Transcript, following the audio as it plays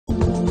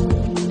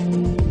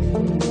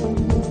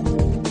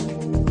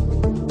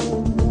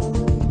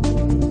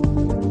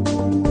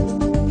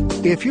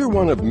If you're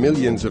one of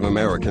millions of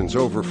Americans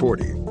over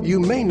 40, you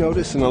may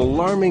notice an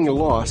alarming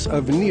loss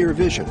of near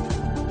vision,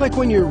 like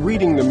when you're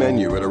reading the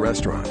menu at a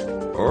restaurant,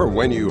 or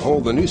when you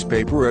hold the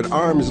newspaper at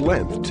arm's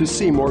length to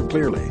see more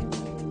clearly.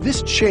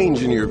 This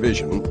change in your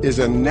vision is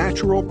a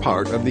natural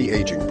part of the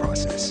aging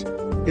process.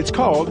 It's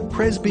called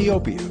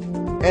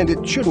presbyopia, and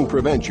it shouldn't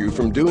prevent you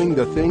from doing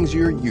the things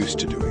you're used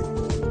to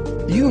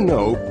doing. You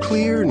know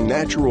clear,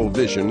 natural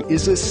vision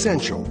is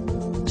essential.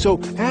 So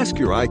ask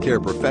your eye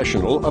care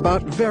professional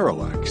about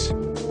Verilux.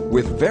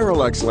 With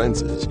Verilux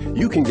lenses,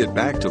 you can get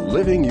back to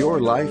living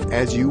your life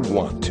as you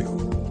want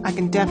to. I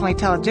can definitely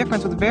tell a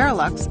difference with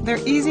Verilux.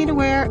 They're easy to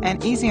wear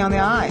and easy on the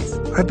eyes.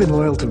 I've been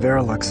loyal to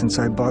Verilux since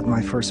I bought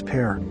my first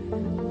pair.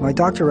 My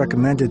doctor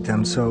recommended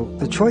them, so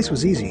the choice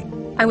was easy.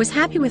 I was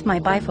happy with my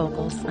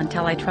bifocals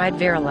until I tried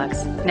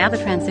Verilux. Now the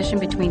transition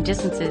between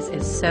distances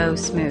is so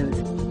smooth.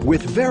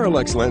 With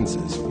Verilux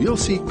lenses, you'll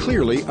see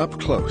clearly up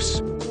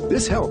close.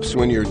 This helps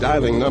when you're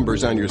dialing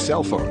numbers on your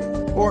cell phone,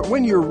 or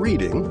when you're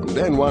reading and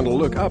then want to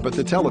look up at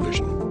the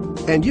television.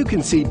 And you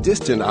can see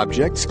distant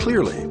objects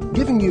clearly,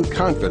 giving you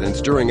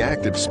confidence during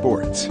active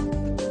sports.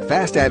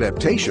 Fast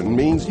adaptation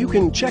means you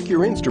can check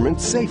your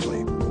instruments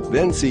safely,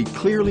 then see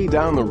clearly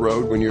down the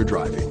road when you're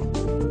driving.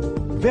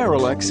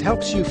 Verilux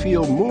helps you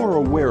feel more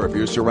aware of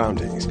your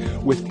surroundings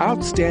with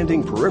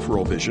outstanding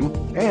peripheral vision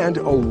and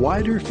a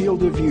wider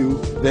field of view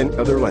than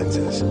other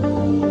lenses.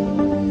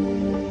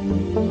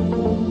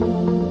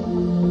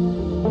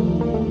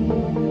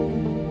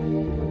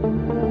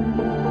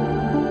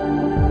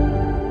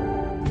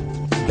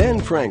 Ben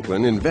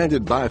Franklin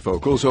invented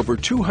bifocals over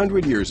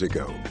 200 years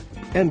ago,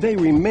 and they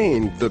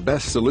remained the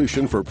best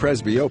solution for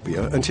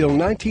presbyopia until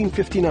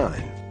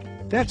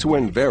 1959. That's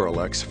when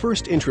Verilux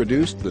first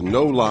introduced the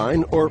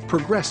no-line or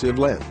progressive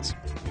lens.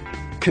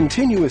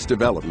 Continuous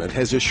development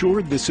has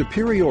assured the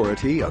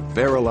superiority of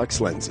Verilux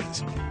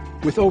lenses.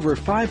 With over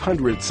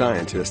 500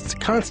 scientists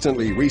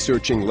constantly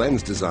researching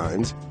lens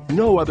designs,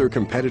 no other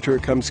competitor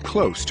comes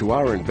close to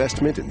our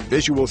investment in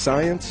visual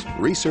science,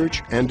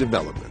 research, and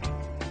development.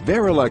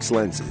 Verilux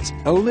lenses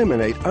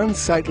eliminate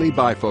unsightly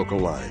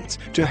bifocal lines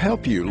to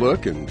help you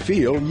look and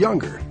feel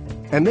younger.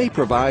 And they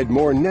provide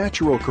more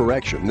natural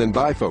correction than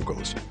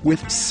bifocals,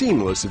 with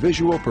seamless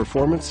visual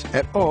performance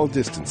at all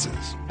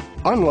distances.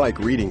 Unlike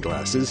reading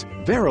glasses,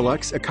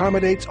 Verilux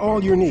accommodates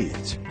all your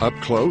needs, up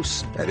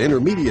close, at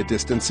intermediate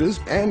distances,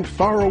 and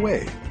far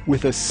away,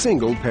 with a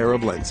single pair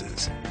of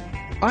lenses.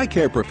 Eye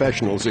care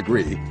professionals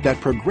agree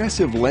that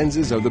progressive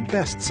lenses are the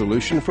best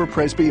solution for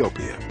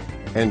presbyopia.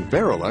 And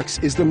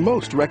Verilux is the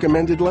most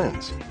recommended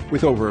lens,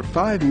 with over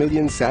 5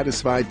 million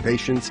satisfied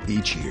patients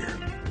each year.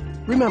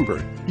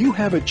 Remember, you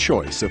have a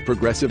choice of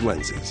progressive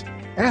lenses.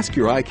 Ask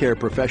your eye care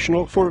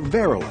professional for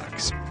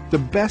Verilux, the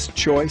best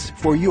choice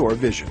for your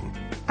vision.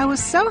 I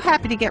was so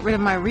happy to get rid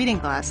of my reading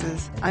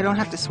glasses. I don't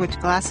have to switch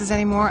glasses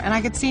anymore, and I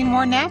could see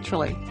more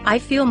naturally. I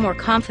feel more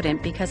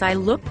confident because I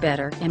look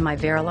better in my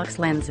Verilux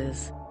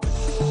lenses.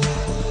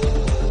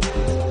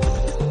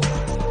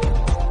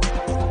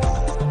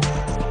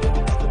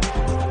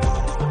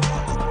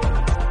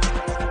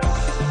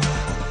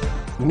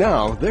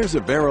 Now there's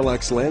a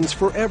Verilux lens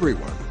for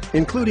everyone,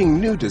 including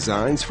new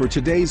designs for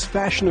today's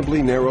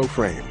fashionably narrow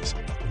frames.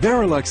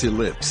 Verilux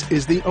Ellipse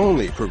is the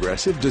only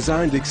progressive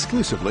designed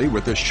exclusively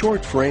with a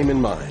short frame in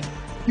mind.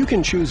 You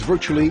can choose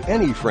virtually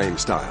any frame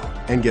style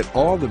and get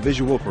all the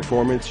visual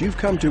performance you've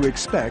come to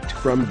expect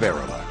from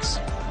Verilux.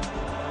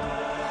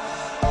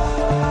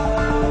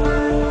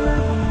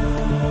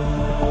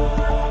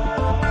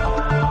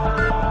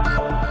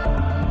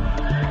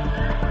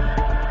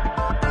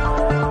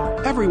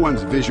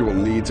 Everyone's visual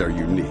needs are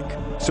unique,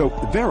 so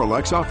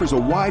Verilux offers a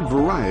wide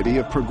variety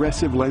of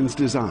progressive lens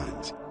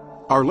designs.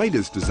 Our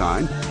latest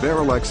design,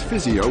 Verilux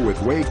Physio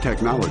with wave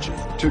technology,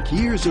 took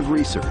years of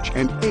research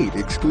and 8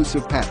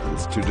 exclusive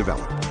patents to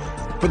develop.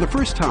 For the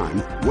first time,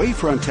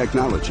 wavefront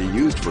technology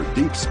used for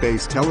deep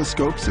space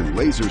telescopes and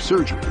laser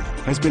surgery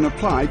has been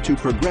applied to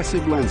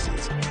progressive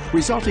lenses,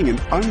 resulting in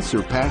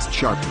unsurpassed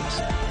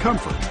sharpness,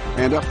 comfort,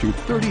 and up to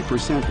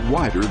 30%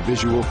 wider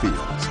visual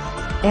fields.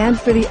 And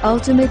for the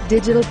ultimate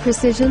digital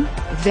precision,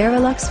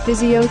 Verilux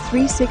Physio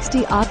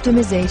 360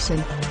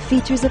 Optimization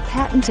features a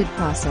patented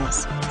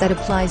process that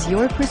applies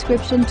your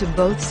prescription to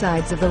both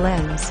sides of the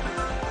lens.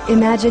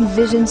 Imagine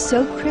vision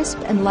so crisp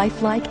and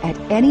lifelike at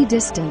any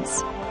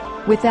distance,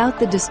 without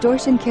the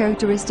distortion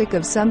characteristic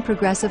of some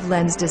progressive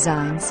lens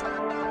designs.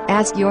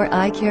 Ask your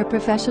eye care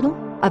professional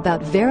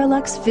about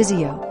Verilux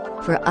Physio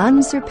for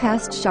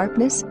unsurpassed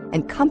sharpness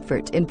and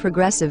comfort in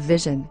progressive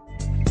vision.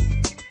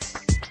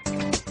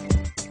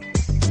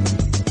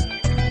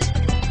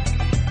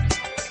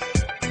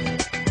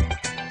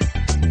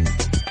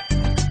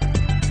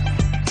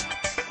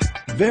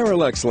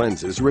 Verilux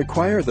lenses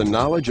require the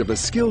knowledge of a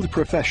skilled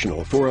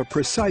professional for a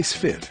precise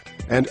fit,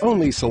 and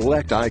only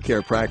select eye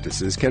care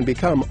practices can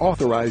become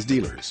authorized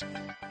dealers.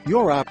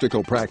 Your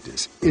optical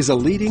practice is a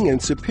leading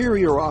and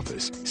superior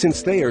office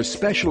since they are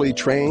specially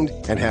trained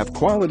and have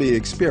quality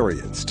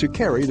experience to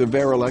carry the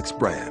Verilux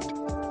brand.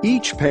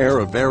 Each pair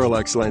of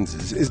Verilux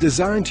lenses is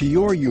designed to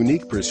your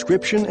unique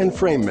prescription and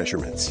frame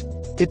measurements.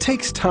 It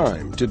takes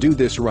time to do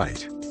this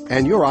right,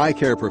 and your eye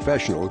care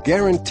professional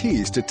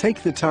guarantees to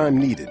take the time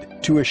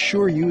needed to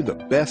assure you the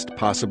best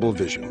possible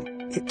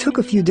vision. It took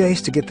a few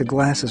days to get the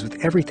glasses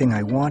with everything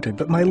I wanted,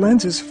 but my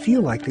lenses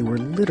feel like they were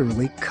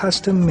literally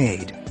custom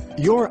made.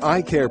 Your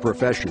eye care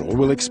professional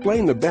will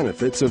explain the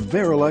benefits of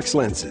Verilux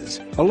lenses,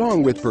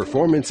 along with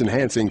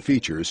performance-enhancing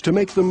features to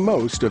make the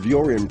most of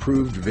your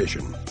improved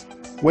vision.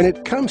 When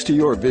it comes to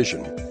your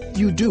vision,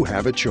 you do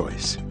have a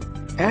choice.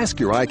 Ask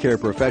your eye care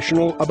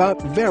professional about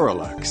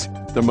Verilux,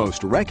 the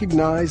most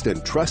recognized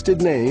and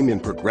trusted name in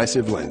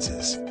progressive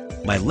lenses.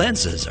 My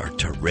lenses are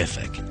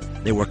terrific.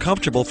 They were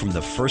comfortable from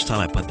the first time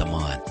I put them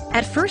on.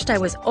 At first, I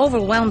was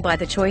overwhelmed by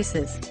the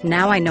choices.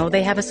 Now I know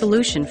they have a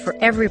solution for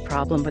every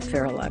problem with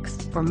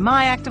Verilux. For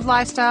my active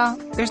lifestyle,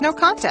 there's no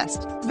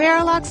contest.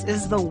 Verilux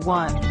is the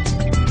one.